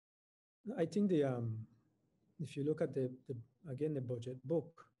I think if you look at again the budget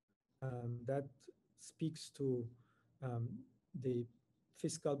book, that speaks to the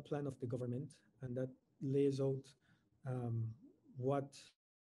fiscal plan of the government, and that lays out what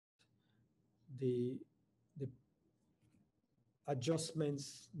the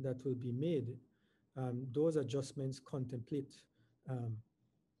adjustments that will be made. Those adjustments contemplate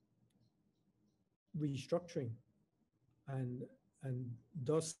restructuring, and and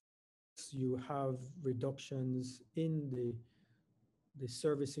thus you have reductions in the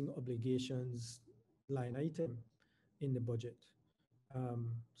servicing obligations line item in the budget.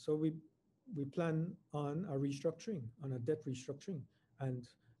 So we plan on a restructuring, on a debt restructuring, and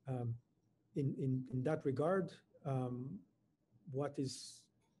in that regard, what is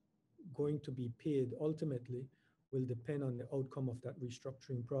going to be paid ultimately will depend on the outcome of that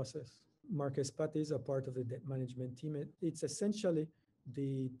restructuring process. Mark Espat is a part of the debt management team. It's essentially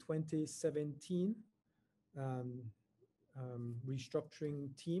the 2017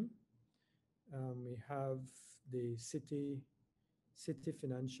 restructuring team. We have the city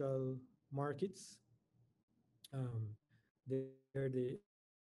financial markets. They're the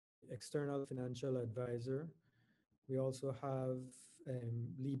external financial advisor. We also have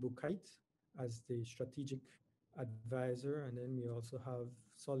Lee Bukait as the strategic advisor, and then we also have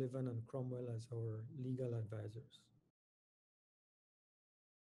Sullivan and Cromwell as our legal advisors.